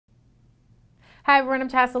Hi everyone, I'm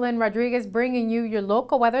Chaselyn Rodriguez bringing you your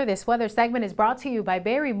local weather. This weather segment is brought to you by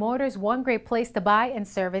Barry Motors, one great place to buy and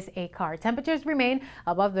service a car. Temperatures remain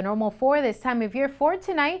above the normal for this time of year. For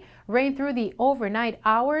tonight, rain through the overnight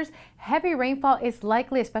hours. Heavy rainfall is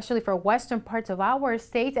likely, especially for western parts of our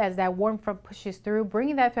state as that warm front pushes through,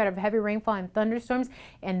 bringing that threat of heavy rainfall and thunderstorms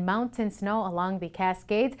and mountain snow along the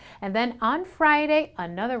Cascades. And then on Friday,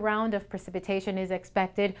 another round of precipitation is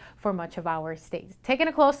expected for much of our state. Taking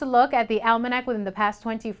a closer look at the almanac within the past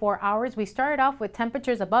 24 hours, we started off with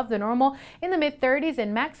temperatures above the normal in the mid-30s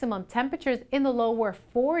and maximum temperatures in the lower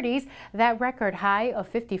 40s. That record high of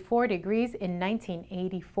 54 degrees in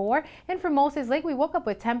 1984. And for Moses Lake, we woke up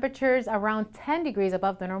with temperatures around 10 degrees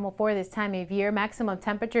above the normal for this time of year. Maximum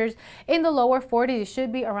temperatures in the lower 40s. It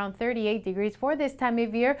should be around 38 degrees for this time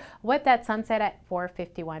of year with that sunset at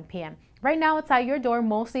 4:51 p.m. Right now outside your door,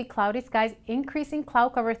 mostly cloudy skies, increasing cloud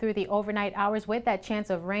cover through the overnight hours with that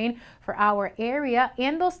chance of rain for our area,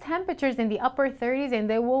 and those temperatures in the upper 30s, and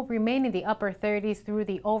they will remain in the upper 30s through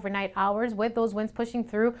the overnight hours with those winds pushing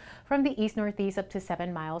through from the east-northeast up to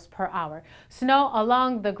 7 miles per hour. Snow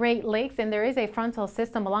along the Great Lakes, and there is a frontal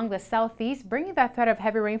system along the southeast bringing that threat of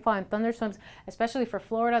heavy rainfall and thunderstorms, especially for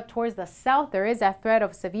Florida towards the south. There is that threat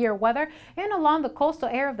of severe weather, and along the coastal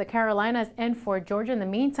area of the Carolinas and for Georgia. In the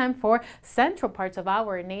meantime, for central parts of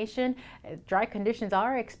our nation, dry conditions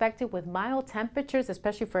are expected with mild temperatures,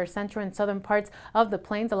 especially for central and southern parts of the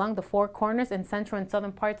plains along the Four Corners and central and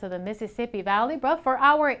southern parts of the Mississippi Valley. But for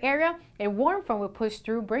our area, a warm front will push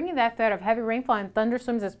through, bringing that threat of heavy rainfall and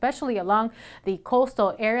thunderstorms, especially along the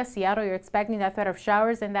coastal area. Seattle, you're expecting that threat of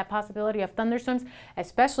showers and that possibility of thunderstorms,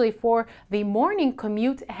 especially for the morning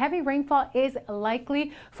commute. Heavy rainfall is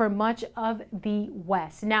likely for much of the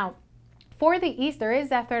west. Now, for the east, there is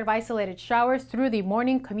that threat of isolated showers through the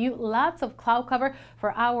morning commute. Lots of cloud cover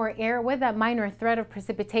for our area with that minor threat of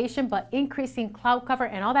precipitation, but increasing cloud cover,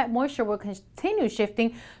 and all that moisture will continue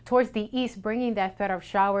shifting towards the east, bringing that threat of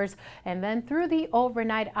showers. And then through the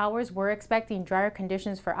overnight hours, we're expecting drier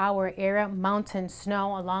conditions for our area, mountain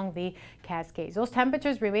snow along the Cascades. Those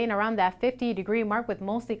temperatures remain around that 50-degree mark with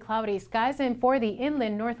mostly cloudy skies. And for the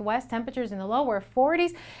inland northwest, temperatures in the lower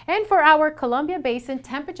 40s. And for our Columbia Basin,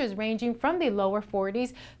 temperatures ranging from the lower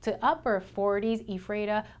 40s to upper 40s.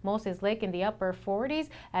 Ephrata, Moses Lake in the upper 40s,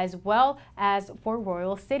 as well as for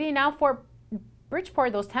Royal City. Now for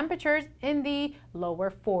Bridgeport, those temperatures in the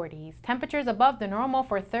lower 40s. Temperatures above the normal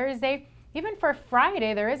for Thursday. Even for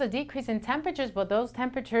Friday, there is a decrease in temperatures, but those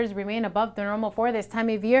temperatures remain above the normal for this time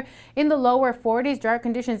of year in the lower 40s. Dry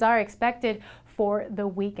conditions are expected for the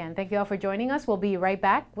weekend. Thank you all for joining us. We'll be right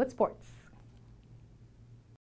back with sports.